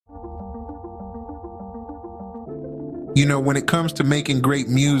You know, when it comes to making great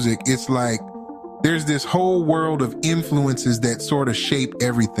music, it's like there's this whole world of influences that sort of shape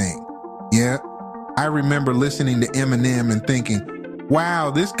everything. Yeah. I remember listening to Eminem and thinking,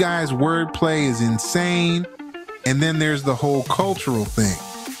 wow, this guy's wordplay is insane. And then there's the whole cultural thing.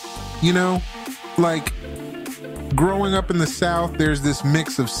 You know, like growing up in the South, there's this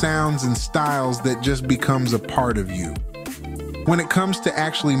mix of sounds and styles that just becomes a part of you. When it comes to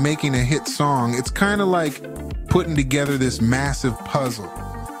actually making a hit song, it's kind of like putting together this massive puzzle.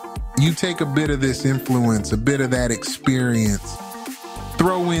 You take a bit of this influence, a bit of that experience,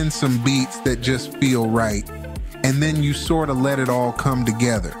 throw in some beats that just feel right, and then you sort of let it all come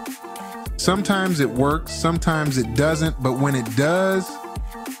together. Sometimes it works, sometimes it doesn't, but when it does,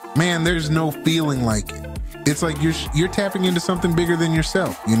 man, there's no feeling like it. It's like you're tapping into something bigger than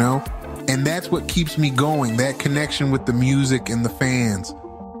yourself, you know? And that's what keeps me going, that connection with the music and the fans.